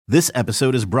This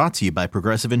episode is brought to you by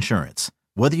Progressive Insurance.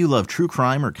 Whether you love true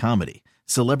crime or comedy,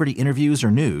 celebrity interviews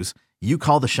or news, you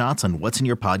call the shots on what's in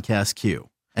your podcast queue.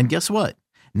 And guess what?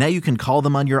 Now you can call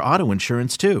them on your auto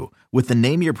insurance too with the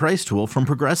Name Your Price tool from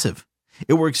Progressive.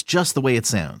 It works just the way it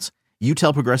sounds. You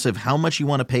tell Progressive how much you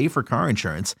want to pay for car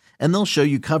insurance, and they'll show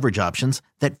you coverage options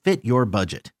that fit your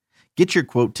budget. Get your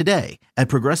quote today at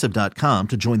Progressive.com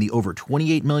to join the over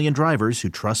 28 million drivers who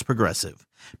trust Progressive.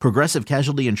 Progressive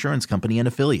Casualty Insurance Company and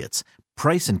Affiliates.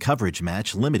 Price and coverage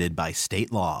match limited by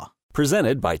state law.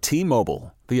 Presented by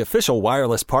T-Mobile, the official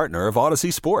wireless partner of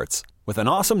Odyssey Sports. With an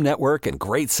awesome network and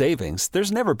great savings,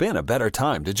 there's never been a better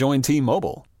time to join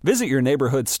T-Mobile. Visit your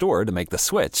neighborhood store to make the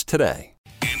switch today.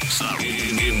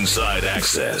 Inside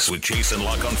Access with Jason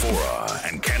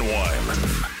LaConfora and Ken Wyman.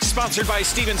 Sponsored by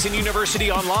Stevenson University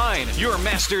Online. Your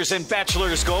master's and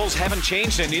bachelor's goals haven't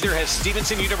changed, and neither has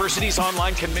Stevenson University's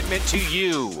online commitment to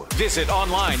you. Visit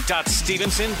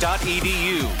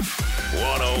online.stevenson.edu.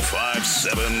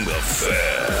 105.7 The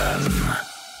Fan.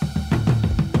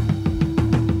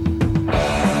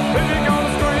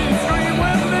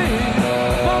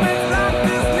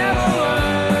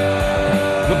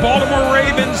 The Baltimore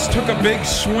Ravens took a big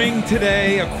swing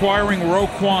today, acquiring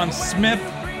Roquan Smith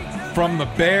from the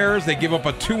Bears. They give up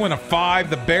a 2 and a 5.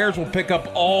 The Bears will pick up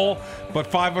all but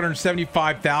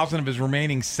 $575,000 of his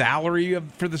remaining salary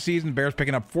for the season. The Bears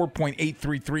picking up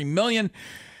 $4.833 million.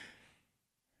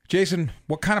 Jason,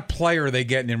 what kind of player are they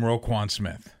getting in Roquan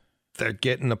Smith? They're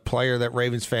getting a player that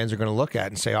Ravens fans are going to look at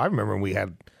and say, I remember when we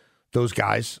had those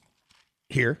guys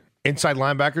here. Inside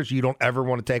linebackers, you don't ever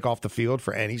want to take off the field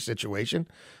for any situation.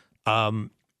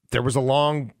 There was a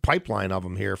long pipeline of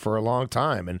them here for a long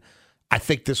time, and I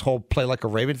think this whole play like a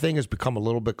Raven thing has become a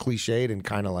little bit cliched and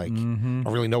kind of like I don't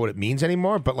really know what it means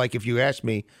anymore. But like if you ask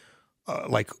me,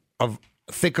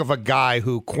 think of a guy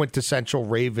who quintessential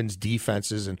Ravens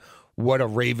defenses and what a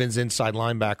Ravens inside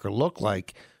linebacker looked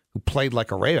like, who played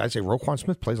like a Raven. I'd say Roquan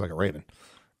Smith plays like a Raven.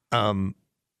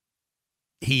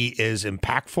 He is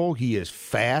impactful. He is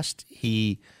fast.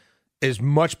 He is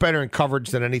much better in coverage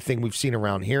than anything we've seen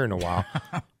around here in a while.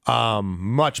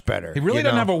 Much better. He really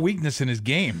doesn't have a weakness in his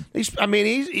game. He's a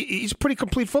pretty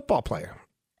complete football player.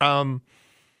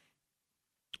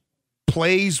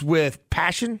 Plays with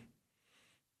passion,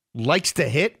 likes to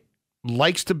hit,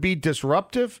 likes to be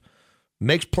disruptive,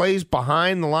 makes plays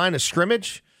behind the line of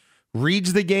scrimmage,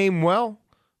 reads the game well.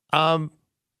 And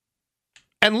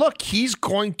look, he's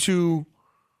going to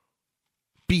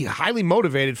be highly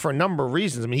motivated for a number of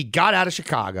reasons. I mean, he got out of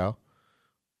Chicago,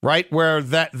 right, where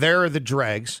there are the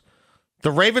dregs.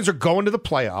 The Ravens are going to the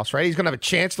playoffs, right? He's going to have a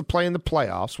chance to play in the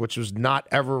playoffs, which was not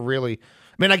ever really.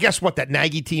 I mean, I guess that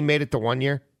Nagy team made it the 1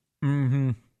 year. Mm-hmm.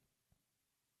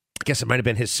 I guess it might have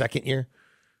been his second year.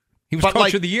 He was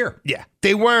coach of the year. Yeah,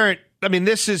 they weren't. I mean,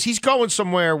 he's going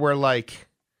somewhere where like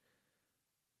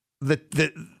his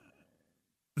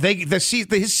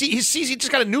season, he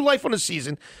just got a new life on the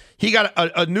season. He got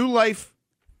a new life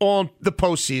on the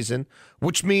postseason,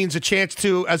 which means a chance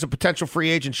to, as a potential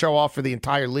free agent, show off for the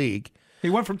entire league.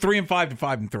 He went from 3-5 to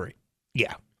 5-3.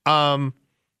 Yeah. And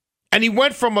he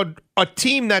went from a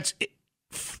team that's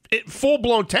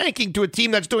full-blown tanking to a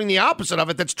team that's doing the opposite of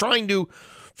it, that's trying to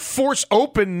force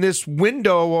open this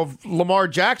window of Lamar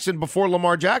Jackson before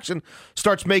Lamar Jackson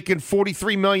starts making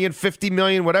 $43 million, $50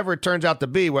 million, whatever it turns out to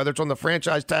be, whether it's on the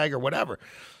franchise tag or whatever.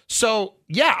 So,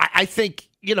 yeah, I think,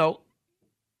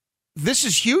 this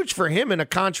is huge for him in a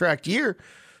contract year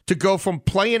to go from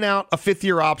playing out a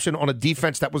fifth-year option on a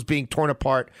defense that was being torn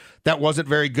apart, that wasn't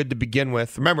very good to begin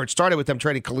with. Remember, it started with them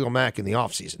trading Khalil Mack in the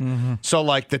offseason. Mm-hmm. So,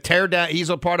 like, the teardown,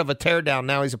 he's a part of a teardown.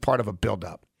 Now he's a part of a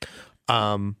build-up.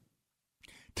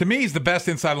 To me, he's the best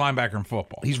inside linebacker in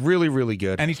football. He's really, really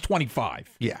good. And he's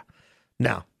 25. Yeah.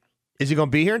 Now, is he going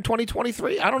to be here in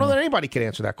 2023? I don't know that anybody can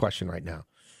answer that question right now.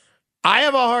 I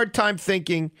have a hard time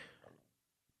thinking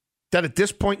that at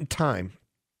this point in time,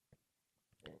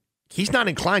 he's not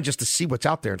inclined just to see what's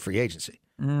out there in free agency.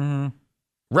 Mm-hmm.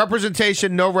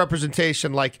 Representation, no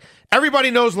representation. Like, everybody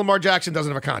knows Lamar Jackson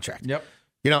doesn't have a contract. Yep.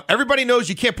 Everybody knows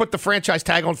you can't put the franchise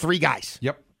tag on 3 guys.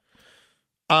 Yep.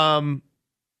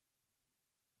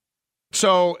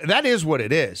 So that is what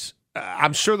it is.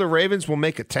 I'm sure the Ravens will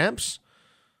make attempts.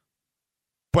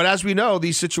 But as we know,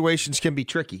 these situations can be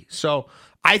tricky. So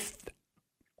I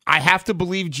have to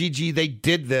believe, GG, they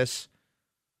did this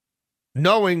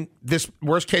knowing this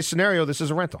worst-case scenario, this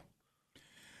is a rental.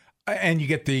 And you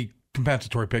get the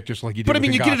compensatory pick just like you did. But, I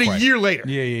mean, you get it a year later.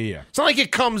 Yeah. It's not like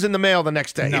it comes in the mail the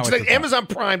next day. No, it's like Amazon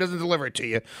Prime doesn't deliver it to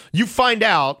you. You find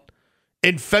out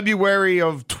in February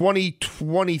of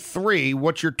 2023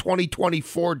 what your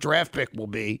 2024 draft pick will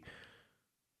be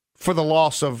for the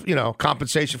loss of,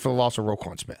 compensation for the loss of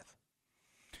Roquan Smith.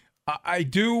 I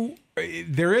do.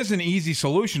 There is an easy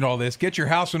solution to all this. Get your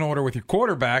house in order with your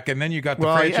quarterback, and then you got the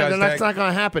franchise tag. That's not going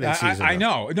to happen in season. I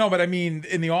know. No, but I mean,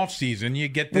 in the offseason, you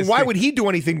get this. Well, why would he do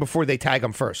anything before they tag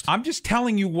him first? I'm just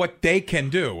telling you what they can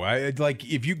do. Like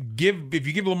if you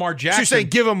give Lamar Jackson, so you say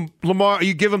give him Lamar,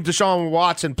 you give him Deshaun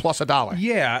Watson plus $1.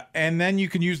 Yeah, and then you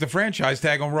can use the franchise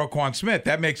tag on Roquan Smith.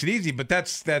 That makes it easy, but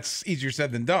that's easier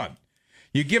said than done.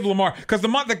 You give Lamar because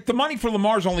the money for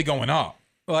Lamar is only going up.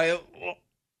 Like,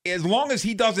 as long as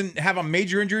he doesn't have a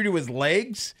major injury to his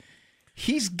legs,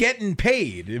 he's getting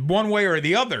paid one way or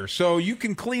the other. So you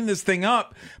can clean this thing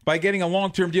up by getting a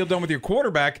long-term deal done with your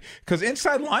quarterback because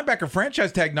inside linebacker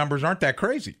franchise tag numbers aren't that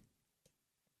crazy.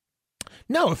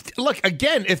 No,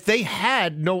 if they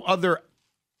had no other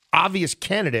obvious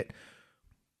candidate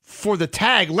for the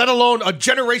tag, let alone a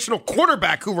generational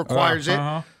quarterback who requires it,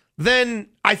 then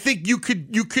I think you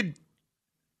could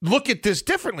look at this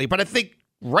differently. But I think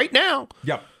right now,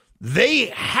 they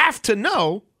have to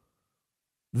know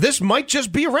this might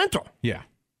just be a rental. Yeah.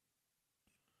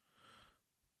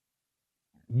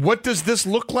 What does this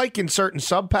look like in certain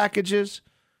sub packages?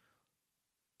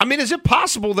 I mean, is it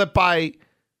possible that by,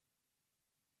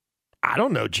 I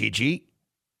don't know, Gigi,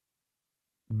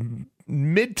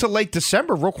 mid to late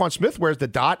December, Roquan Smith wears the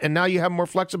dot, and now you have more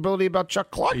flexibility about Chuck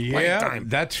Clark playing time?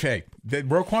 That's fake.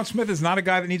 Roquan Smith is not a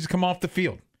guy that needs to come off the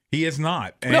field. He is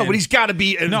not. No, but he's got to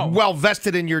be well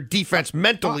vested in your defense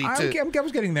mentally. I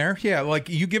was getting there. Yeah, like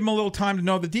you give him a little time to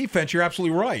know the defense. You're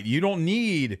absolutely right. You don't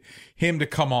need him to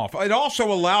come off. It also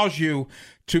allows you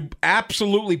to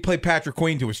absolutely play Patrick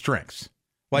Queen to his strengths.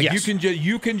 Like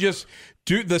you can just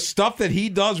do the stuff that he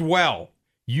does well.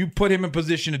 You put him in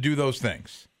position to do those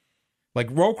things. Like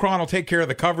Roquan will take care of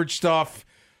the coverage stuff.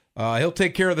 He'll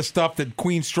take care of the stuff that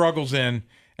Queen struggles in,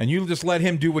 and you just let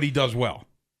him do what he does well.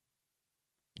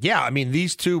 Yeah, I mean,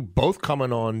 these two both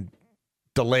coming on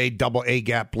delayed double A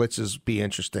gap blitzes be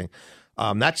interesting.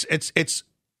 It's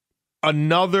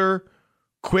another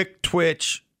quick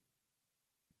twitch,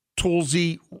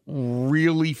 toolsy,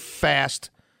 really fast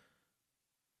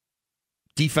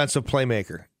defensive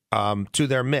playmaker to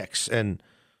their mix. And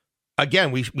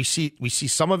again, we see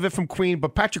some of it from Queen,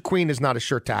 but Patrick Queen is not a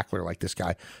sure tackler like this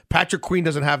guy. Patrick Queen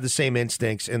doesn't have the same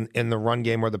instincts in the run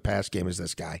game or the pass game as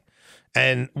this guy.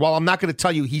 And while I'm not going to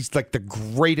tell you he's like the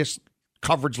greatest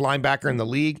coverage linebacker in the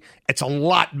league, it's a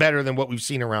lot better than what we've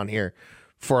seen around here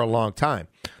for a long time.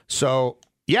 So,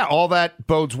 yeah, all that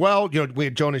bodes well. We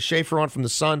had Jonas Schaefer on from The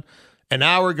Sun an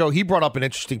hour ago. He brought up an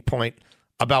interesting point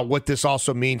about what this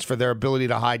also means for their ability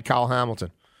to hide Kyle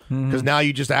Hamilton. Because now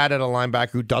you just added a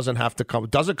linebacker who doesn't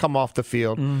come off the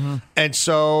field. And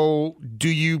so do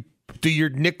your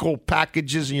nickel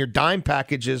packages and your dime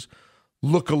packages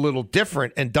look a little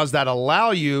different, and does that allow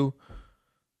you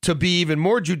to be even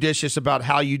more judicious about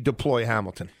how you deploy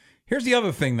Hamilton? Here's the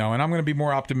other thing, though, and I'm going to be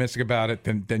more optimistic about it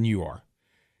than you are.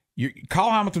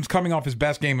 Kyle Hamilton's coming off his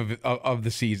best game of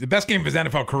the season, the best game of his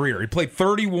NFL career. He played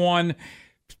 31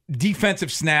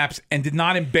 defensive snaps and did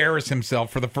not embarrass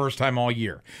himself for the first time all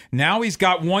year. Now he's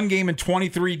got one game in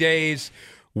 23 days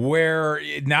where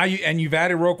now you've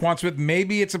added Roquan Smith.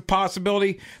 Maybe it's a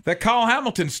possibility that Kyle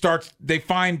Hamilton they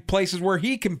find places where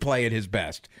he can play at his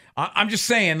best. I'm just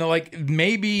saying, like,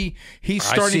 maybe he's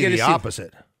starting to get the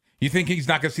opposite. You think he's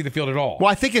not going to see the field at all? Well,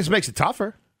 I think it makes it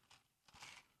tougher.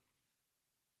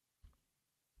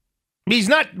 I mean, he's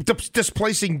not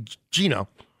displacing Geno.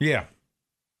 Yeah.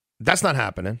 That's not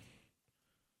happening.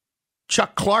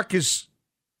 Chuck Clark is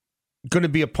going to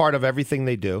be a part of everything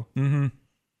they do. Mm-hmm.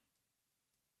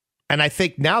 And I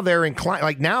think now they're inclined,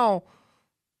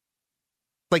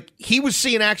 he was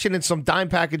seeing action in some dime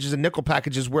packages and nickel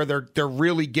packages where they're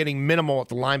really getting minimal at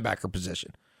the linebacker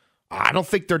position. I don't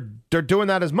think they're doing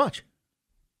that as much.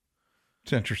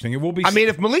 It's interesting. It will be. I mean,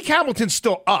 if Malik Hamilton's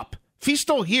still up, if he's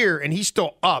still here and he's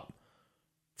still up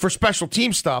for special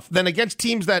team stuff, then against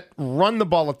teams that run the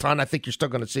ball a ton, I think you're still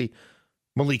going to see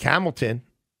Malik Hamilton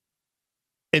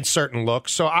in certain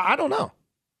looks. So I don't know.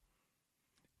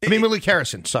 I mean, Malik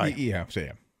Harrison, sorry. Yeah, so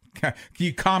yeah.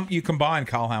 You combine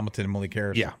Kyle Hamilton and Malik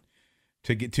Harrison. Yeah.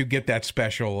 To get that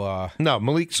special. No,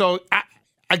 Malik. So,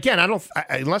 I don't,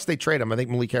 unless they trade him, I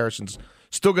think Malik Harrison's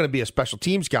still going to be a special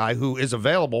teams guy who is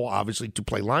available, obviously, to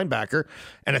play linebacker.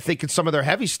 And I think in some of their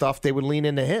heavy stuff, they would lean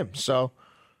into him. So,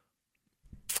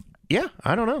 yeah,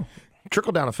 I don't know.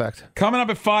 Trickle-down effect. Coming up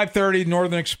at 5:30,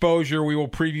 Northern Exposure, we will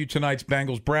preview tonight's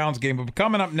Bengals-Browns game. But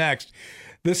coming up next,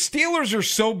 the Steelers are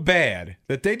so bad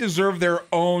that they deserve their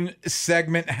own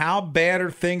segment. How bad are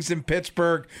things in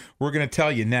Pittsburgh? We're going to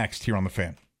tell you next here on The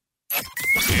Fan.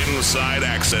 Inside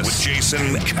Access with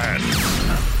Jason and Ken.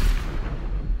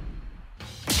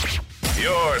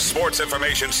 Your sports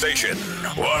information station,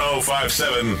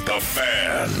 105.7 The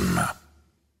Fan.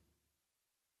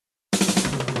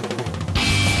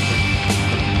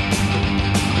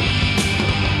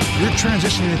 You're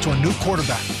transitioning into a new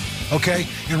quarterback, okay?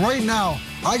 And right now,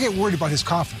 I get worried about his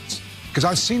confidence because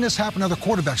I've seen this happen to other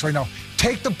quarterbacks right now.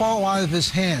 Take the ball out of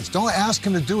his hands. Don't ask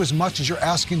him to do as much as you're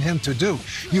asking him to do.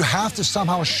 You have to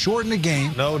somehow shorten the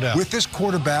game with this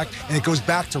quarterback, and it goes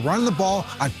back to running the ball.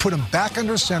 I'd put him back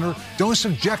under center. Don't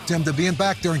subject him to being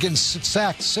back there and getting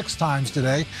sacked 6 times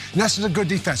today. And this is a good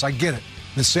defense. I get it.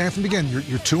 Been saying from the beginning,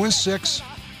 you're 2-6.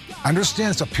 I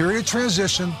understand it's a period of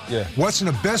transition. Yeah. What's in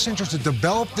the best interest to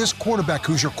develop this quarterback,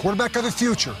 who's your quarterback of the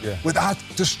future, without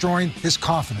destroying his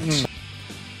confidence.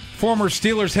 Former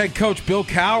Steelers head coach Bill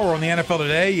Cowher on the NFL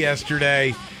Today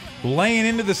yesterday, laying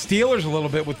into the Steelers a little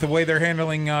bit with the way they're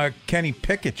handling Kenny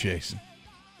Pickett, Jason.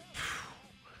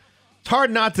 It's hard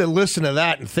not to listen to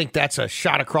that and think that's a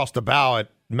shot across the bow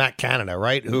at Matt Canada,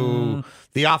 right? Who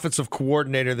the offensive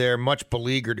coordinator there, much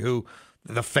beleaguered, who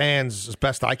the fans, as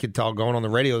best I could tell, going on the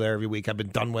radio there every week, I've been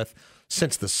done with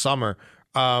since the summer.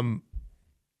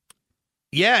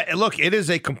 Yeah, look, it is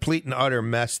a complete and utter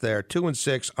mess there.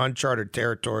 2-6, uncharted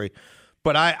territory.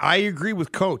 But I agree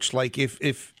with Coach. Like,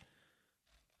 if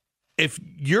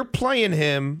you're playing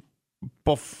him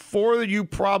before you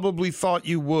probably thought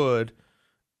you would,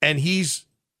 and he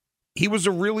was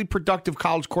a really productive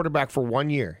college quarterback for 1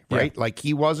 year, right? Yeah. Like,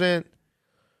 he didn't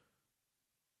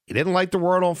light the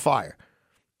world on fire.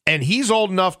 And he's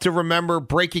old enough to remember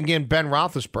breaking in Ben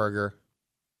Roethlisberger.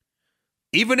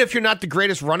 Even if you're not the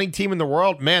greatest running team in the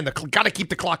world, man, got to keep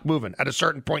the clock moving at a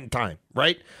certain point in time,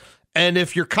 right? And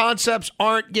if your concepts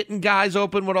aren't getting guys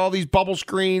open with all these bubble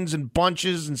screens and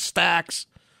bunches and stacks,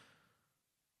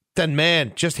 then,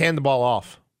 man, just hand the ball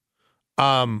off.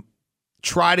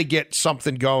 Try to get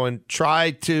something going.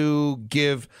 Try to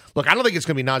give – look, I don't think it's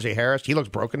going to be Najee Harris. He looks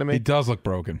broken to me. He does look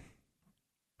broken.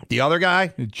 The other guy?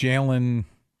 Jalen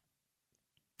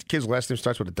 – the kid's last name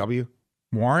starts with a W.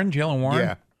 Jalen Warren?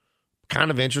 Yeah. Kind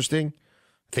of interesting.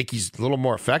 I think he's a little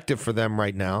more effective for them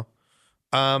right now.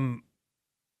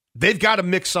 They've got to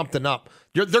mix something up.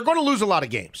 They're going to lose a lot of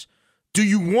games. Do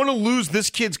you want to lose this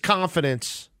kid's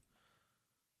confidence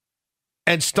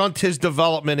and stunt his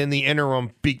development in the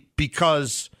interim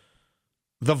because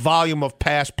the volume of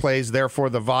pass plays, therefore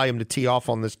the volume to tee off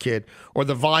on this kid, or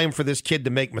the volume for this kid to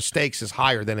make mistakes is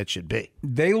higher than it should be?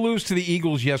 They lose to the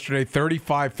Eagles yesterday,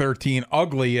 35-13.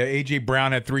 Ugly. A.J.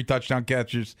 Brown had 3 touchdown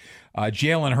catches.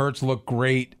 Jalen Hurts looked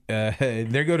great.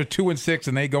 They go to 2-6,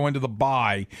 and they go into the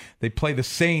bye. They play the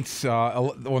Saints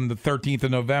on the 13th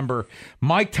of November.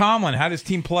 Mike Tomlin, how does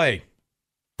team play?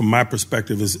 From my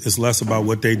perspective, it's less about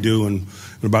what they do and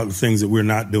about the things that we're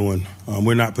not doing.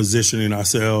 We're not positioning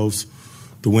ourselves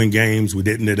to win games. We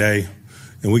didn't today,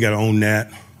 and we got to own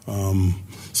that.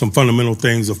 Some fundamental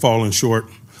things are falling short.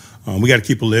 We got to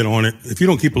keep a lid on it. If you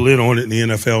don't keep a lid on it in the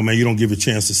NFL, man, you don't give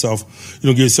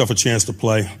yourself a chance to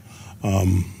play.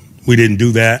 We didn't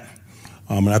do that,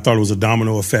 and I thought it was a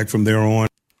domino effect from there on.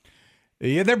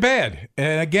 Yeah, they're bad.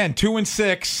 And again,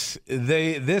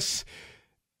 2-6.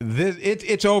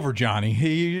 It's over,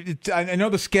 Johnny. I know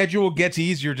the schedule gets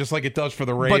easier just like it does for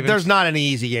the Ravens. But there's not any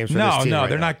easy games for this team. No,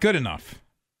 they're not good enough.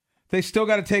 They still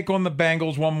got to take on the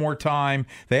Bengals one more time.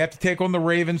 They have to take on the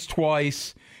Ravens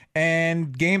twice.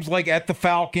 And games like at the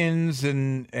Falcons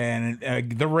and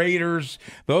the Raiders,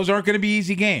 those aren't going to be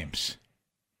easy games.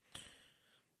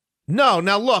 No.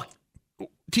 Now, look,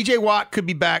 T.J. Watt could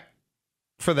be back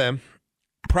for them.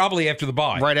 Probably after the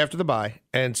bye. Right after the bye.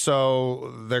 And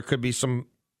so there could be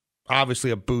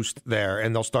obviously a boost there,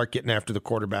 and they'll start getting after the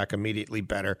quarterback immediately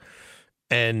better.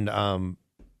 And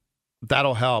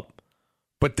that'll help.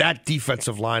 But that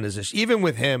defensive line is just, even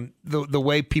with him, the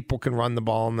way people can run the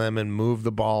ball on them and move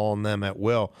the ball on them at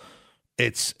will,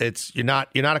 it's you're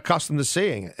not accustomed to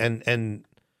seeing. And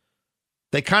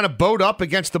they kind of bowed up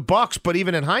against the Bucs, but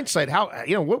even in hindsight, how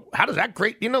does that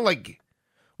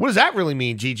what does that really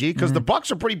mean, Gigi? Because the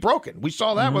Bucs are pretty broken. We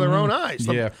saw that with our own eyes.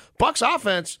 The Bucs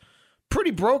offense,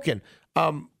 pretty broken.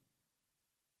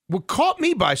 What caught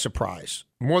me by surprise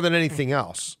more than anything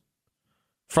else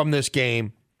from this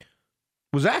game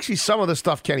was actually some of the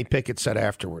stuff Kenny Pickett said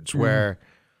afterwards, where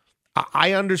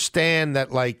I understand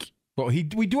that, like... Well, we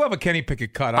do have a Kenny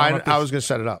Pickett cut. I was going to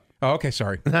set it up. Oh, okay,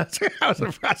 sorry. I was in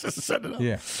the process of setting it up.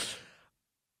 Yeah.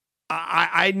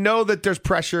 I know that there's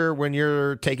pressure when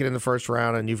you're taken in the first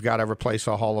round and you've got to replace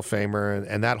a Hall of Famer,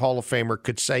 and that Hall of Famer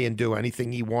could say and do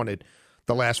anything he wanted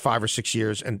the last 5 or 6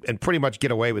 years and pretty much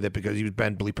get away with it because he was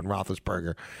Ben bleeping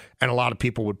Roethlisberger, and a lot of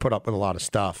people would put up with a lot of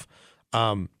stuff.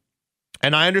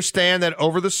 And I understand that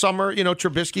over the summer,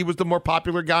 Trubisky was the more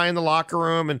popular guy in the locker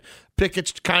room and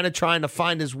Pickett's kind of trying to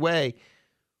find his way.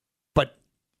 But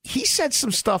he said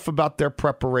some stuff about their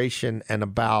preparation and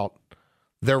about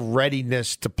their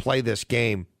readiness to play this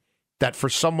game that for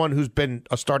someone who's been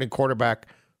a starting quarterback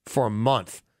for a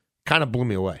month kind of blew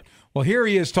me away. Well, here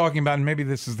he is talking about, and maybe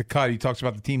this is the cut, he talks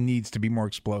about the team needs to be more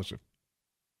explosive.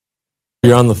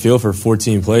 You're on the field for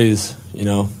 14 plays,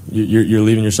 you're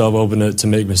leaving yourself open to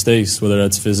make mistakes, whether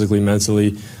that's physically,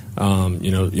 mentally,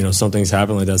 some things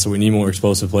happen like that. So we need more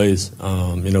explosive plays.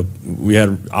 We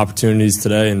had opportunities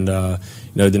today and,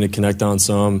 didn't connect on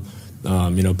some,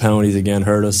 penalties again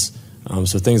hurt us.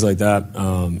 So things like that,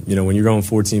 when you're going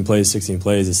 14 plays, 16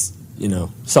 plays, it's,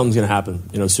 something's going to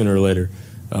happen, sooner or later.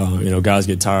 Guys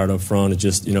get tired up front. It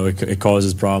just, it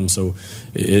causes problems. So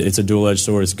it's a dual-edged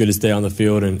sword. It's good to stay on the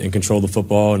field and control the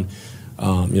football and,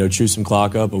 chew some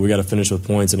clock up, but we got to finish with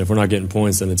points. And if we're not getting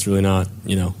points, then it's really not,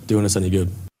 doing us any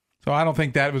good. So I don't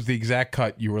think that was the exact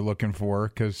cut you were looking for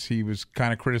because he was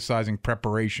kind of criticizing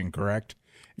preparation, correct?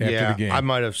 After the game. I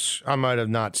might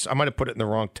have put it in the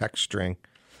wrong text string.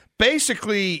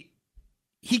 Basically,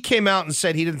 he came out and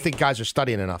said he didn't think guys are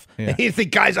studying enough. Yeah. He didn't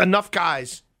think enough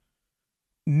guys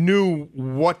knew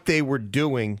what they were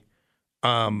doing,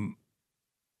 and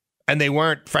they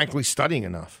weren't, frankly, studying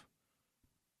enough.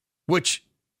 Which,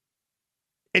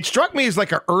 it struck me as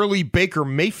like an early Baker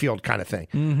Mayfield kind of thing.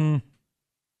 Mm-hmm.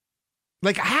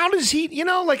 Like, how does he,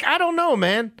 I don't know,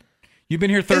 man. You've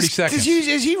been here 30 seconds.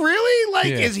 Is he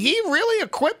really, is he really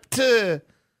equipped to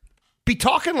be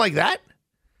talking like that?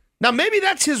 Now, maybe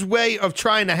that's his way of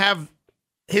trying to have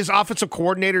his offensive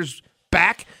coordinators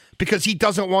back because he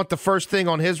doesn't want the first thing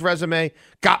on his resume,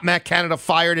 got Matt Canada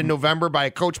fired in November by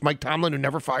a coach, Mike Tomlin, who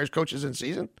never fires coaches in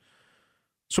season.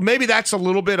 So maybe that's a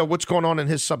little bit of what's going on in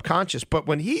his subconscious. But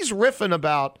when he's riffing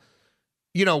about,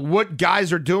 what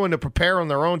guys are doing to prepare on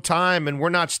their own time and we're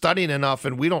not studying enough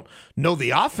and we don't know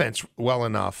the offense well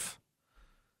enough,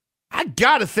 I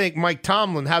got to think Mike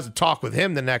Tomlin has a talk with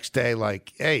him the next day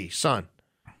like, hey, son,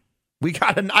 I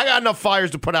got enough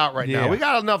fires to put out right now. We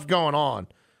got enough going on.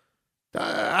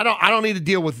 I don't need to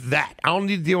deal with that. I don't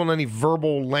need to deal with any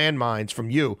verbal landmines from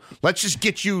you. Let's just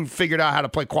get you figured out how to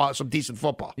play some decent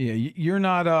football. Yeah, you're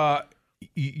not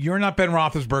Ben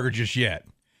Roethlisberger just yet.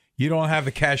 You don't have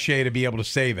the cachet to be able to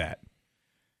say that.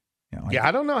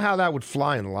 I don't know how that would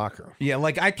fly in the locker room. Yeah,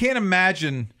 I can't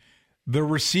imagine the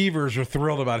receivers are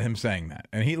thrilled about him saying that.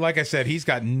 And he, like I said, he's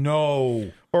got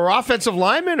no... Or offensive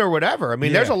linemen or whatever. I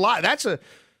mean, there's a lot. A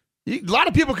lot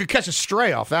of people could catch a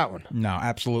stray off that one. No,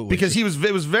 absolutely. Because it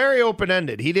was very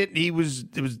open-ended. It was,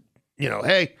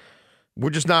 hey, we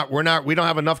don't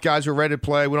have enough guys who are ready to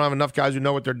play. We don't have enough guys who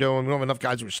know what they're doing. We don't have enough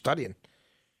guys who are studying.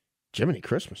 Jiminy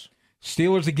Christmas.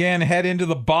 Steelers again head into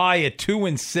the bye at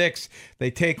 2-6. They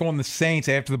take on the Saints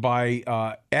after the bye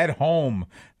at home.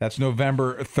 That's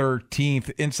November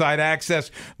 13th. Inside Access,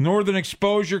 Northern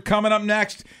Exposure coming up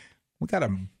next. We got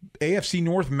a AFC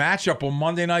North matchup on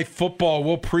Monday Night Football.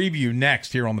 We'll preview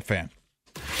next here on The Fan.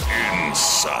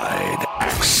 Inside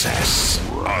Access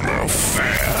on The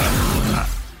Fan.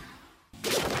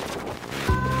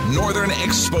 Northern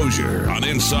Exposure on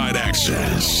Inside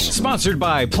Access. Sponsored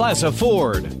by Plaza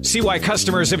Ford. See why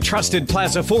customers have trusted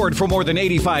Plaza Ford for more than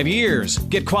 85 years.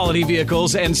 Get quality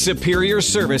vehicles and superior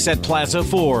service at Plaza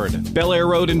Ford. Bel Air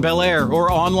Road in Bel Air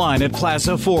or online at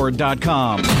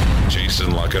plazaford.com.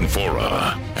 Jason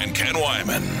LaCanfora and Ken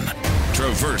Wyman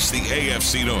traverse the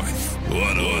AFC North.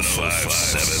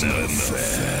 105.7 The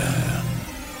Fan.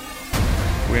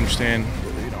 We understand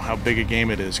how big a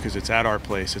game it is because it's at our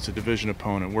place. It's a division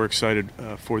opponent. We're excited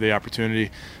for the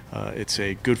opportunity. It's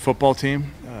a good football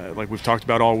team, like we've talked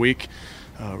about all week.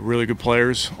 Really good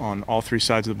players on all three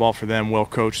sides of the ball for them, well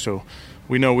coached. So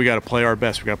we know we got to play our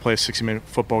best. We got to play a 60-minute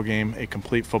football game, a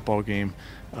complete football game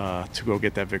to go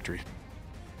get that victory.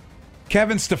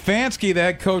 Kevin Stefanski, the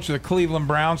head coach of the Cleveland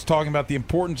Browns, talking about the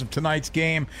importance of tonight's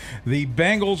game. The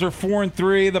Bengals are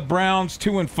 4-3, the Browns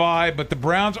 2-5, but the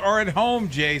Browns are at home,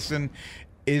 Jason.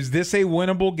 Is this a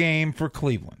winnable game for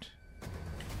Cleveland?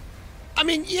 I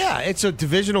mean, yeah, it's a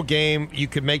divisional game. You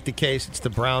could make the case it's the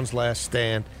Browns' last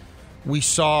stand. We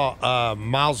saw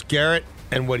Myles Garrett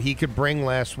and what he could bring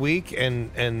last week,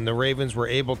 and the Ravens were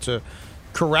able to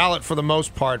corral it for the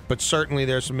most part, but certainly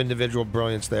there's some individual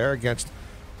brilliance there against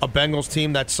a Bengals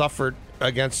team that suffered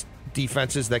against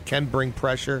defenses that can bring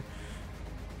pressure.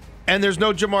 And there's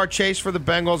no Jamar Chase for the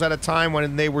Bengals at a time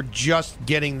when they were just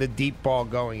getting the deep ball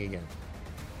going again.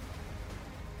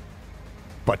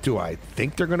 But do I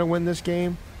think they're going to win this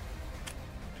game?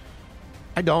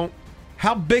 I don't.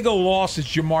 How big a loss is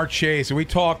Jamar Chase? We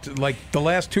talked, the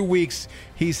last 2 weeks,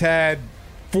 he's had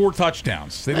 4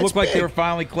 touchdowns. They looked like they were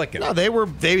finally clicking. No,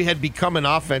 they had become an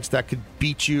offense that could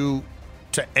beat you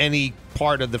to any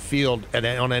part of the field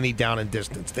on any down and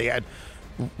distance. They had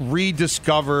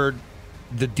rediscovered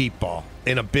the deep ball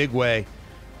in a big way.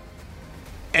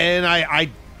 And I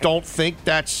don't think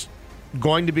that's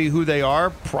going to be who they are,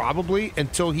 probably,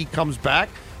 until he comes back.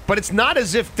 But it's not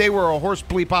as if they were a horse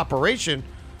bleep operation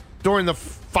during the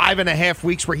 5.5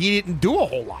 weeks where he didn't do a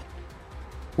whole lot.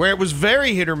 Where it was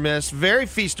very hit or miss, very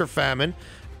feast or famine,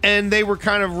 and they were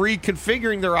kind of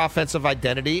reconfiguring their offensive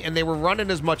identity, and they were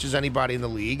running as much as anybody in the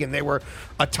league, and they were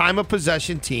a time of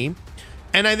possession team.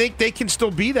 And I think they can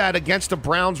still be that against a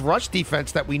Browns rush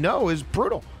defense that we know is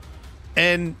brutal.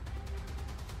 And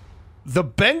the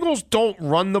Bengals don't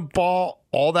run the ball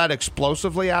all that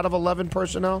explosively out of 11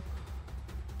 personnel,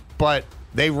 but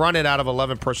they run it out of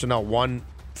 11 personnel.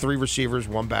 3 receivers,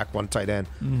 1 back, 1 tight end.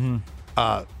 Mm-hmm.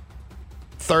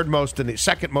 Second most in the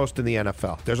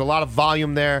NFL. There's a lot of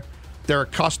volume there. They're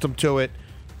accustomed to it.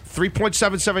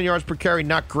 3.77 yards per carry,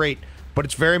 not great, but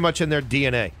it's very much in their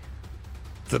DNA.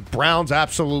 The Browns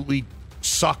absolutely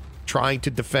suck trying to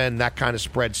defend that kind of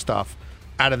spread stuff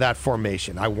out of that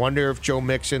formation. I wonder if Joe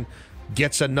Mixon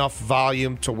gets enough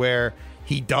volume to where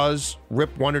he does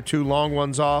rip 1 or 2 long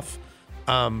ones off.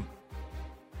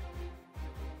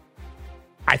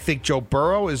 I think Joe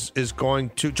Burrow is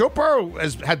going to... Joe Burrow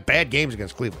has had bad games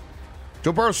against Cleveland.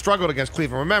 Joe Burrow struggled against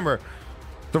Cleveland. Remember,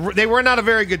 they were not a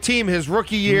very good team. His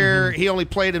rookie year, he only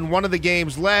played in one of the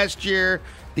games last year.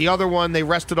 The other one, they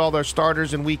rested all their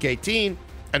starters in Week 18.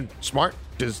 And smart,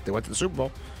 because they went to the Super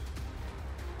Bowl.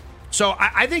 So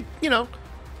I think, I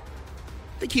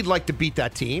think he'd like to beat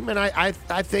that team. And I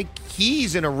think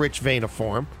he's in a rich vein of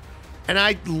form. And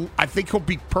I think he'll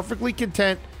be perfectly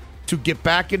content to get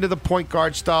back into the point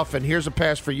guard stuff, and here's a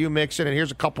pass for you, Mixon, and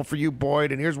here's a couple for you,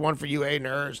 Boyd, and here's one for you, Hayden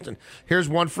Hurst, and here's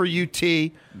one for you,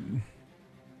 T.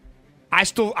 I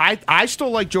still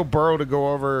like Joe Burrow to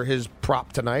go over his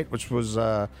prop tonight, which was,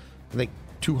 I think,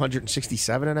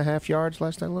 267.5 yards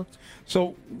last I looked.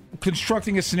 So,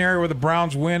 constructing a scenario where the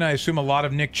Browns win, I assume a lot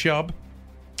of Nick Chubb?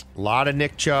 A lot of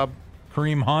Nick Chubb.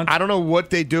 Kareem Hunt. I don't know what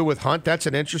they do with Hunt. That's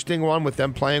an interesting one with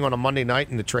them playing on a Monday night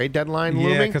and the trade deadline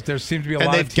looming. Yeah, because there seems to be a lot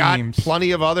of teams. And they've got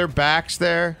plenty of other backs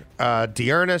there.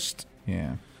 D'Ernest.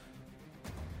 Yeah.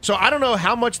 So I don't know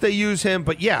how much they use him,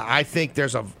 but yeah, I think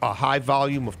there's a high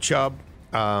volume of Chubb.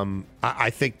 I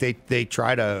think they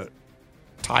try to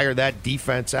tire that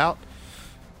defense out.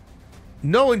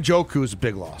 No Njoku is a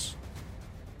big loss.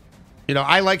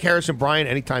 I like Harrison Bryant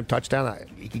anytime touchdown.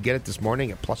 He could get it this morning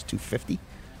at plus 250.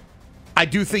 I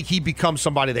do think he becomes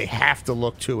somebody they have to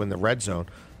look to in the red zone,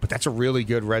 but that's a really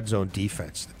good red zone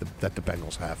defense that the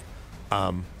Bengals have.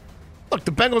 Look,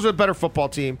 the Bengals are a better football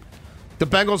team. The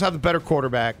Bengals have the better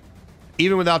quarterback.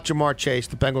 Even without Jamar Chase,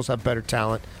 the Bengals have better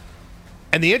talent.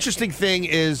 And the interesting thing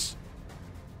is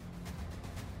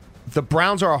the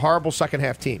Browns are a horrible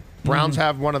second-half team. Browns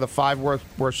have one of the 5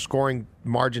 worst scoring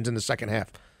margins in the second half.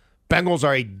 Bengals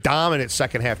are a dominant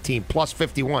second-half team, plus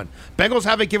 51. Bengals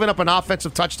haven't given up an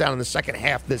offensive touchdown in the second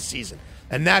half this season.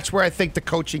 And that's where I think the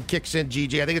coaching kicks in,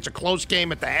 GG. I think it's a close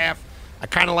game at the half. I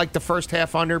kind of like the first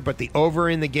half under, but the over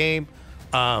in the game.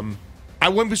 I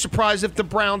wouldn't be surprised if the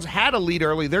Browns had a lead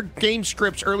early. Their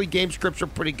early game scripts are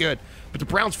pretty good. But the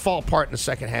Browns fall apart in the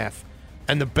second half.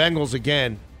 And the Bengals,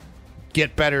 again,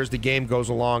 get better as the game goes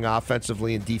along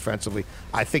offensively and defensively.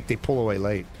 I think they pull away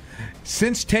late.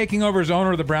 Since taking over as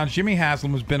owner of the Browns, Jimmy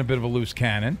Haslam has been a bit of a loose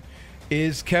cannon.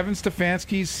 Is Kevin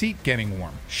Stefanski's seat getting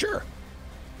warm? Sure.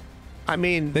 I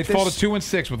mean, they fall to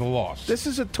 2-6 with a loss. This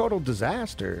is a total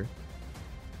disaster.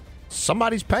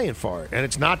 Somebody's paying for it, and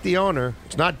it's not the owner.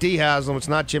 It's not D. Haslam. It's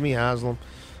not Jimmy Haslam.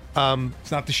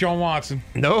 It's not Deshaun Watson.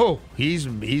 No, he's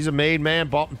a made man,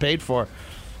 bought and paid for.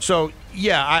 So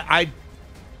yeah,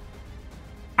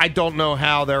 I don't know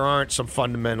how there aren't some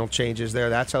fundamental changes there.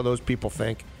 That's how those people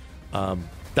think.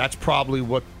 That's probably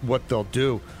what they'll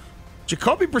do.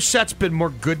 Jacoby Brissett's been more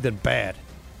good than bad.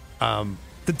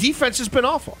 The defense has been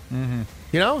awful.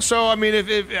 Mm-hmm. So I mean,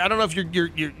 if I don't know if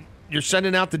you're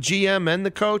sending out the GM and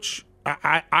the coach.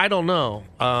 I don't know.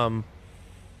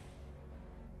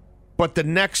 But the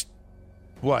next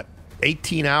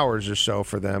 18 hours or so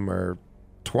for them, or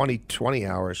 20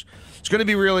 hours, it's going to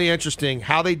be really interesting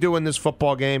how they do in this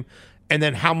football game, and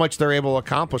then how much they're able to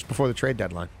accomplish before the trade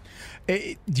deadline.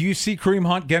 Do you see Kareem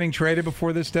Hunt getting traded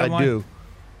before this deadline? I do.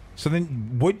 So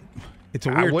then, it's a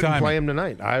weird time. I wouldn't play him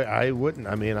tonight. I wouldn't.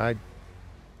 I mean,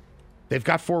 they've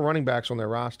got 4 running backs on their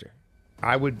roster.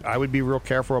 I would be real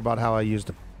careful about how I used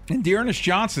them. And D'Ernest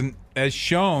Johnson has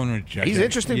shown he's an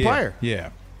interesting player. Yeah.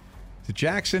 Is it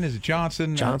Jackson? Is it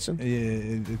Johnson? Johnson.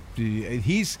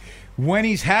 When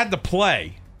he's had to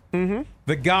play,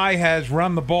 the guy has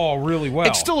run the ball really well.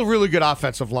 It's still a really good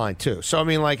offensive line, too. So, I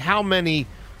mean, like, how many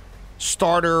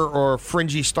starter or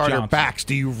fringy starter backs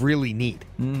do you really need?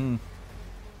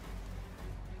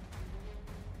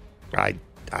 I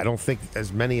don't think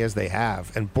as many as they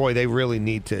have. And, boy, they really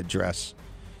need to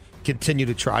continue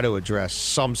to try to address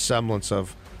some semblance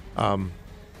of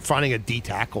finding a D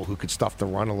tackle who could stuff the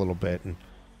run a little bit. And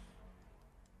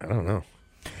I don't know.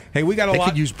 Hey, we got a lot.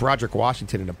 They could use Broderick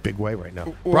Washington in a big way right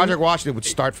now. Broderick Washington would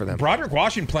start for them. Broderick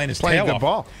Washington playing his tail good off.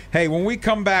 Ball. Hey, when we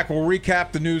come back, we'll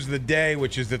recap the news of the day,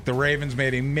 which is that the Ravens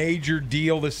made a major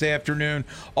deal this afternoon.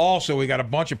 Also, we got a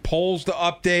bunch of polls to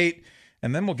update,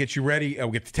 and then we'll get you ready.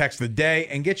 We'll get the text of the day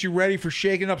and get you ready for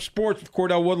Shaking Up Sports with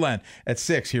Cordell Woodland at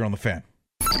 6 here on The Fan.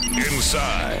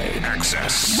 Inside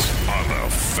Access on The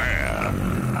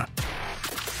Fan.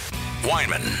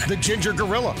 Weinman. The Ginger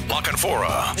Gorilla. La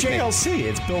Canfora. JLC,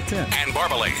 it's built in. And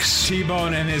Barbalace.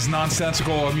 T-Bone and his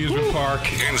nonsensical amusement park.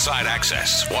 Inside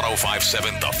Access,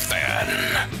 105.7 The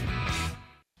Fan.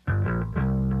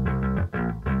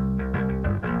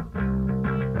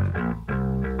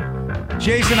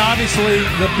 Jason, obviously,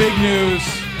 the big news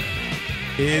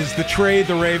is the trade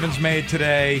the Ravens made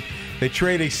today. They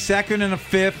trade a second and a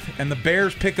fifth, and the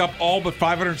Bears pick up all but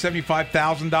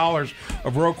 $575,000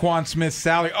 of Roquan Smith's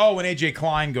salary. Oh, and A.J.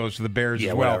 Klein goes to the Bears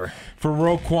as well. Whatever. For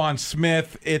Roquan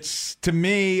Smith, it's, to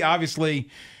me, obviously,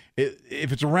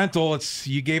 if it's a rental,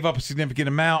 you gave up a significant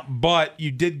amount, but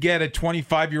you did get a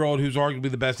 25-year-old who's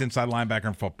arguably the best inside linebacker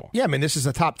in football. Yeah, I mean, this is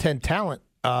a top 10 talent.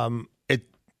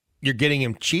 You're getting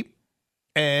him cheap,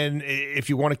 and if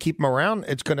you want to keep him around,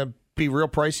 it's going to be real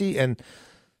pricey, and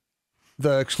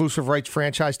the exclusive rights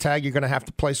franchise tag you're going to have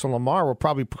to place on Lamar will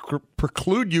probably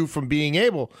preclude you from being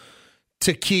able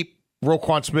to keep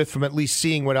Roquan Smith from at least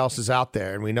seeing what else is out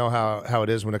there. And we know how it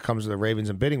is when it comes to the Ravens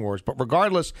and bidding wars. But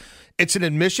regardless, it's an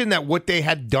admission that what they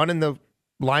had done in the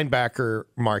linebacker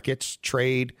markets,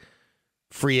 trade,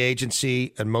 free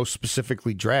agency, and most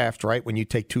specifically draft, right? When you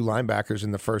take two linebackers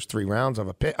in the first 3 rounds of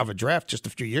a draft just a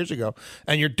few years ago,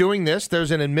 and you're doing this,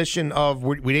 there's an admission of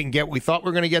we didn't get what we thought we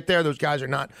were going to get there. Those guys are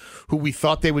not who we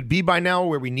thought they would be by now,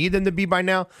 where we need them to be by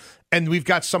now. And we've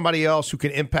got somebody else who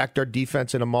can impact our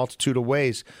defense in a multitude of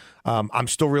ways. I'm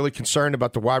still really concerned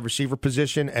about the wide receiver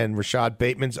position and Rashad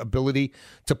Bateman's ability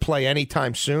to play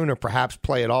anytime soon or perhaps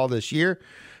play at all this year.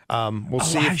 We'll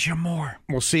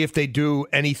see if they do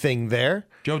anything there.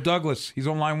 Joe Douglas, he's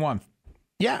on line 1.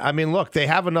 Yeah, I mean, look, they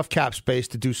have enough cap space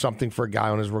to do something for a guy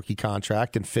on his rookie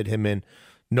contract and fit him in,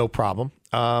 no problem.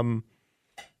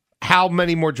 How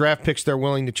many more draft picks they're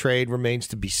willing to trade remains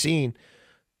to be seen.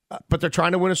 But they're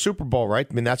trying to win a Super Bowl, right?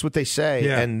 I mean, that's what they say.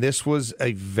 Yeah. And this was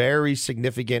a very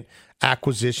significant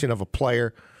acquisition of a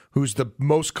player who's the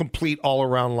most complete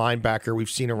all-around linebacker we've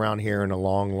seen around here in a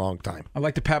long, long time. I'd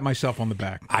like to pat myself on the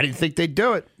back. I didn't think they'd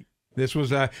do it. This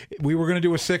was we were going to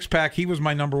do a 6-pack. He was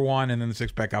my number 1, and then the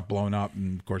 6-pack got blown up,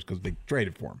 and of course, because they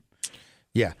traded for him.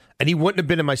 Yeah, and he wouldn't have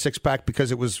been in my 6-pack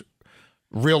because it was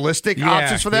realistic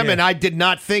options for them, and I did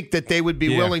not think that they would be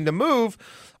willing to move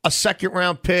a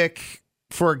second-round pick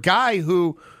for a guy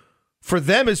who, for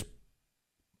them, is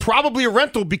probably a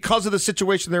rental because of the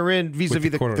situation they're in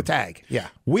vis-a-vis the tag. Yeah.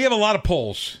 We have a lot of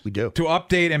polls. We do. To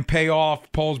update and pay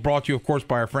off. Polls brought to you, of course,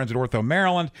 by our friends at Ortho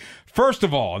Maryland. First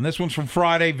of all, and this one's from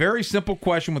Friday, very simple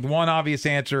question with one obvious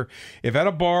answer. If at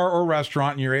a bar or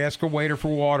restaurant and you ask a waiter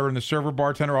for water and the server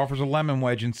bartender offers a lemon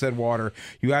wedge in said water,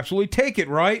 you absolutely take it,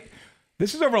 right?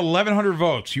 This is over 1,100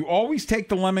 votes. You always take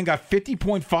the lemon, got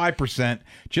 50.5%.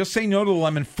 Just say no to the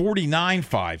lemon,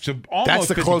 49.5%. So almost that's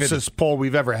the 50-50. closest poll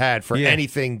we've ever had for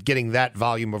anything getting that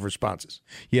volume of responses.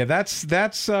 Yeah, that's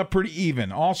pretty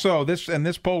even. Also,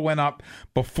 this poll went up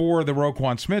before the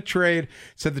Roquan Smith trade.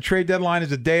 Said the trade deadline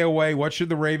is a day away. What should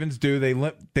the Ravens do?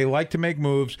 They like to make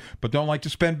moves, but don't like to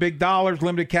spend big dollars.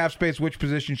 Limited cap space. Which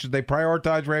position should they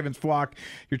prioritize? Ravens flock.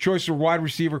 Your choices are wide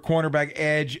receiver, cornerback,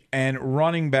 edge, and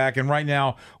running back. And right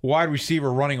now, wide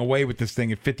receiver running away with this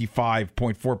thing at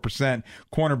 55.4%.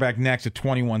 Cornerback next at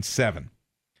 21.7%.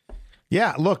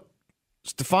 Yeah, look,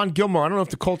 Stephon Gilmore, I don't know if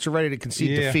the Colts are ready to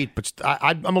concede defeat, but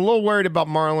I'm a little worried about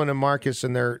Marlon and Marcus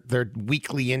and their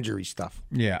weekly injury stuff.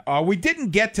 Yeah, we didn't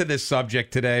get to this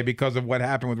subject today because of what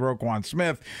happened with Roquan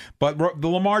Smith, but the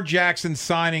Lamar Jackson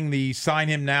signing, the sign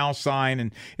him now sign,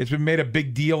 and it's been made a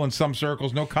big deal in some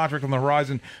circles. No contract on the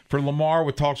horizon for Lamar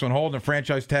with talks on hold and a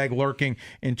franchise tag lurking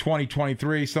in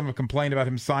 2023. Some have complained about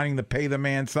him signing the pay the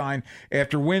man sign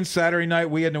after win Saturday night.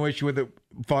 We had no issue with it.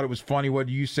 Thought it was funny. What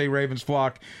do you say, Ravens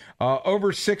flock?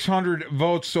 Over 600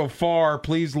 votes so far.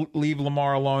 Please leave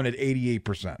Lamar alone at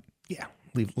 88%. Yeah,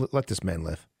 Let this man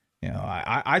live. You know,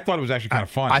 I thought it was actually kind of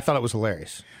fun. I thought it was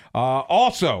hilarious.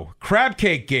 Also, Crab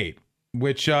Cake Gate,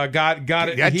 which got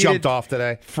jumped off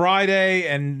today, Friday,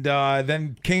 and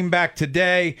then came back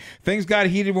today. Things got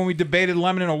heated when we debated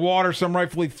lemon in a water. Some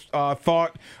rightfully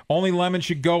thought only lemon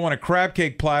should go on a crab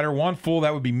cake platter. One fool,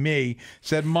 that would be me,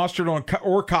 said mustard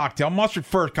or cocktail. Mustard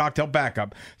first, cocktail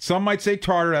backup. Some might say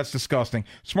tartar. That's disgusting.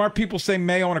 Smart people say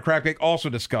mayo on a crab cake. Also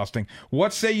disgusting.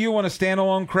 What say you on a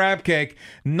standalone crab cake?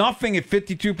 Nothing at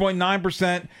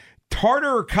 52.9%.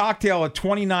 Tartar or cocktail at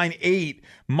 29.8%,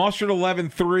 mustard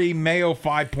 11.3%, mayo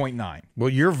 5.9%. Well,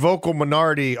 your vocal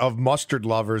minority of mustard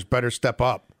lovers better step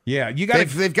up. Yeah, you got.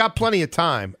 They've got plenty of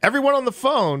time. Everyone on the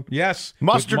phone, yes,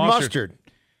 mustard.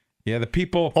 Yeah, the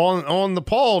people on the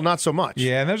poll, not so much.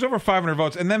 Yeah, and there's over 500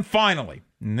 votes. And then finally,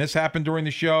 and this happened during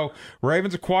the show,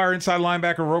 Ravens acquire inside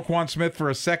linebacker Roquan Smith for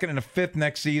a second and a fifth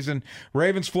next season.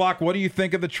 Ravens flock, what do you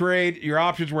think of the trade? Your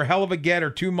options were hell of a get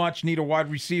or too much, need a wide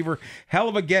receiver. Hell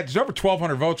of a get. There's over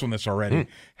 1,200 votes on this already.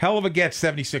 Hell of a get,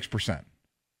 76%.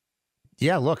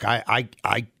 Yeah, look, I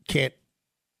can't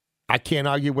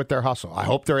argue with their hustle. I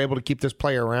hope they're able to keep this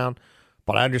player around,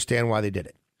 but I understand why they did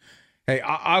it. Hey,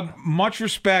 I much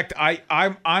respect.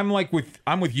 I'm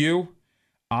with you.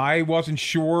 I wasn't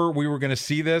sure we were going to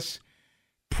see this.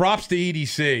 Props to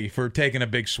EDC for taking a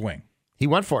big swing. He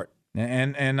went for it,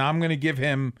 and I'm going to give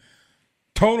him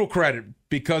total credit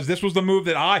because this was the move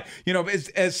that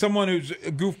as someone who's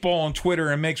a goofball on Twitter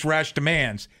and makes rash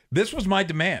demands, this was my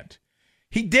demand.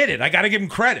 He did it. I got to give him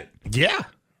credit. Yeah.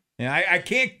 And I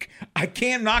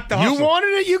can't knock the hustle. You wanted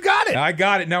it, you got it. I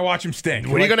got it. Now watch him stink.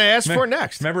 What are you going to ask for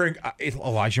next? Remember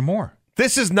Elijah Moore.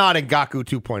 This is not Ngakoue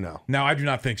 2.0. No, I do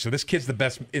not think so. This kid's the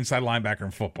best inside linebacker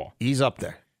in football. He's up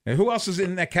there. And who else is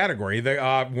in that category?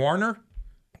 Warner?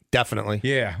 Definitely.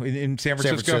 Yeah, in San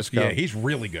Francisco. Yeah, he's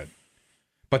really good.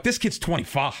 But this kid's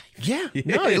 25. Yeah.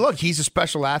 No, look, he's a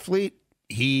special athlete.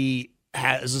 He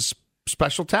has a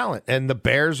special talent. And the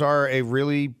Bears are a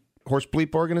really horse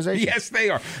bleep organization. Yes, they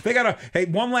are. They got hey,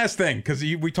 one last thing, because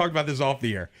we talked about this off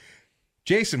the air.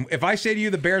 Jason, if I say to you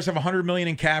the Bears have $100 million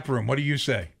in cap room, what do you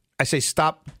say? I say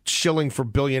stop shilling for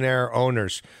billionaire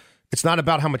owners. It's not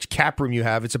about how much cap room you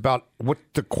have. It's about what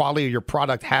the quality of your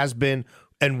product has been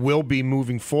and will be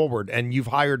moving forward. And you've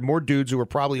hired more dudes who are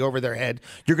probably over their head.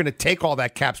 You're going to take all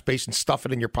that cap space and stuff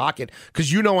it in your pocket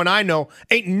because you know and I know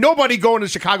ain't nobody going to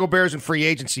the Chicago Bears in free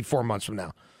agency 4 months from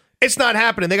now. It's not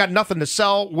happening. They got nothing to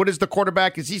sell. What is the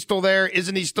quarterback? Is he still there?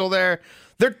 Isn't he still there?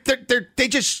 They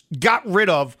just got rid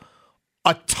of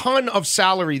a ton of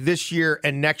salary this year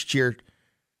and next year.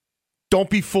 Don't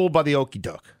be fooled by the okie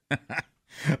doke.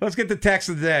 Let's get the text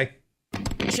of the day.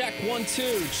 Check 1,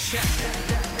 2. Check.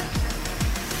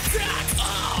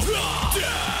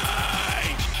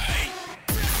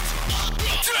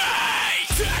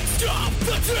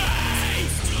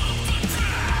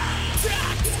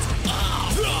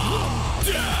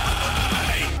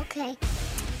 Okay.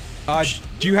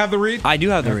 Do you have the read? I do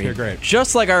have the read. Okay, great.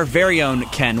 Just like our very own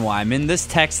Ken Wyman, this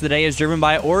text today is driven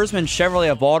by Oarsman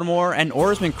Chevrolet of Baltimore and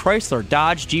Oarsman Chrysler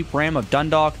Dodge Jeep Ram of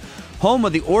Dundalk, home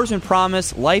of the Oarsman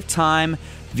Promise lifetime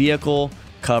vehicle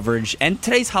coverage. And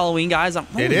today's Halloween, guys. I don't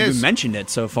think we mentioned it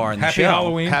so far in the show. Happy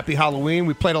Halloween. Happy Halloween.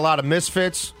 We played a lot of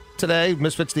Misfits today.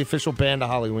 Misfits, the official band of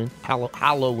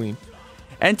Halloween.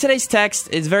 And today's text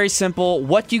is very simple.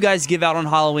 What do you guys give out on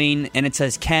Halloween? And it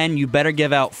says, Ken, you better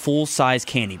give out full-size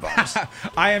candy bars.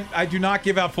 I do not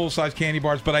give out full-size candy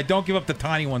bars, but I don't give up the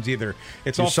tiny ones either.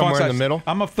 It's You're all somewhere fun size. in the middle.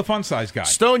 I'm the fun-size guy.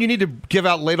 Stone, you need to give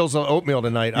out ladles of oatmeal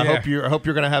tonight. Yeah. I hope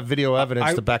you're going to have video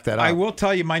evidence to back that up. I will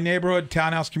tell you, my neighborhood,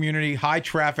 townhouse community, high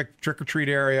traffic, trick-or-treat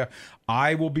area,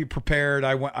 I will be prepared.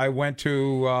 I went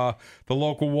to the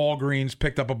local Walgreens,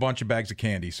 picked up a bunch of bags of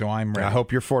candy, so I'm ready. I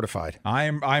hope you're fortified.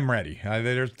 I'm ready.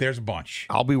 There's a bunch.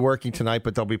 I'll be working tonight,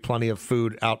 but there'll be plenty of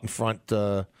food out in front,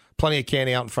 plenty of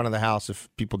candy out in front of the house if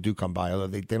people do come by, although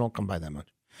they don't come by that much.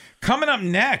 Coming up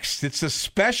next, it's a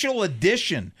special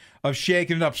edition of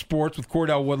Shaking It Up Sports with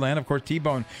Cordell Woodland. Of course,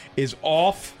 T-Bone is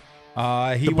off.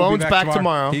 The Bone's back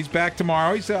tomorrow. He's back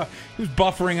tomorrow. He was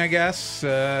buffering, I guess.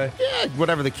 Yeah,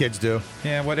 whatever the kids do.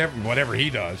 Yeah, whatever he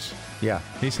does. Yeah.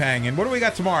 He's hanging. What do we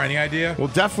got tomorrow? Any idea? We'll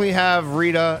definitely have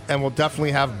Rita, and we'll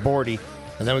definitely have Bordy.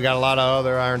 And then we got a lot of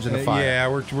other irons in the fire. Yeah,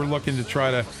 we're looking to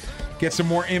try to get some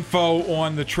more info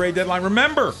on the trade deadline.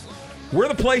 Remember, we're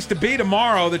the place to be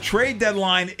tomorrow. The trade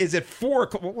deadline is at 4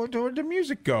 o'clock. Where'd the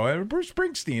music go? Bruce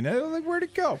Springsteen. Where'd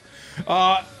it go?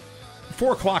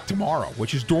 4 o'clock tomorrow,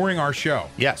 which is during our show.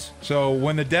 Yes. So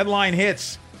when the deadline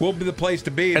hits, will be the place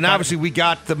to be. And obviously, we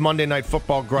got the Monday Night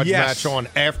Football grudge Yes. match on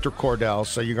after Cordell,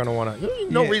 so you're going to want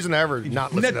to. No reason to ever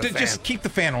not listen to the fan. Just keep the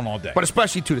fan on all day. But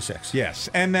especially 2 to 6. Yes,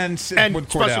 and then And with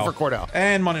especially Cordell. for Cordell.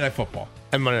 And Monday Night Football.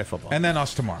 And Monday Night Football. And then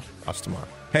us tomorrow.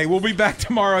 Hey, we'll be back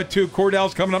tomorrow, too.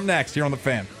 Cordell's coming up next here on The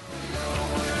Fan.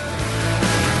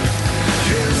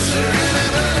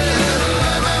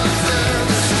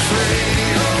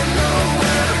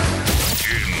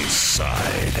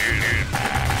 Inside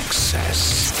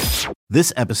Access.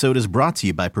 This episode is brought to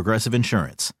you by Progressive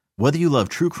Insurance. Whether you love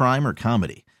true crime or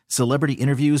comedy, celebrity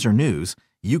interviews or news,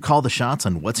 you call the shots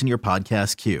on what's in your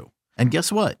podcast queue. And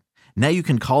guess what? Now you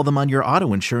can call them on your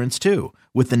auto insurance too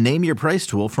with the Name Your Price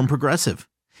tool from Progressive.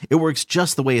 It works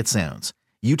just the way it sounds.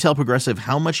 You tell Progressive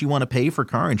how much you want to pay for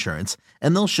car insurance,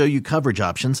 and they'll show you coverage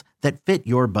options that fit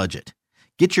your budget.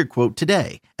 Get your quote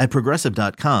today at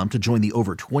Progressive.com to join the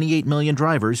over 28 million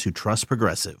drivers who trust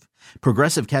Progressive.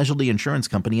 Progressive Casualty Insurance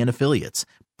Company and Affiliates.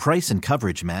 Price and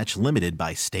coverage match limited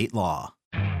by state law.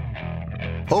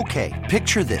 Okay,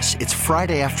 picture this. It's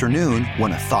Friday afternoon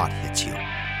when a thought hits you.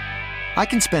 I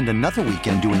can spend another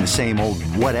weekend doing the same old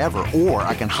whatever, or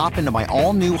I can hop into my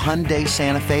all-new Hyundai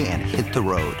Santa Fe and hit the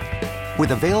road.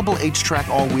 With available H-Track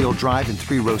all-wheel drive and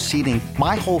 3-row seating,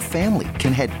 my whole family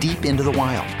can head deep into the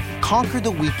wild. Conquer the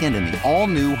weekend in the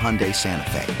all-new Hyundai Santa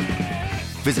Fe.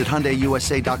 Visit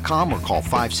HyundaiUSA.com or call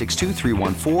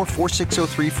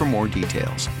 562-314-4603 for more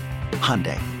details.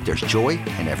 Hyundai, there's joy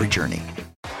in every journey.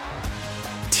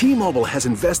 T-Mobile has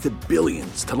invested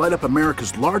billions to light up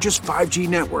America's largest 5G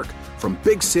network, from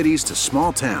big cities to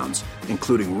small towns,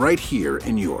 including right here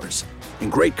in yours.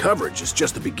 And great coverage is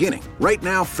just the beginning. Right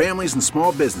now, families and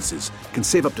small businesses can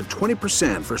save up to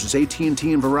 20% versus AT&T and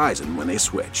Verizon when they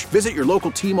switch. Visit your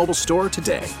local T-Mobile store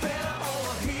today.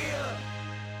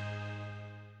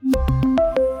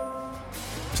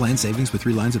 Plan savings with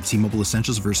 3 lines of T-Mobile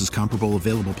Essentials versus comparable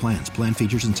available plans. Plan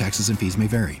features and taxes and fees may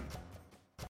vary.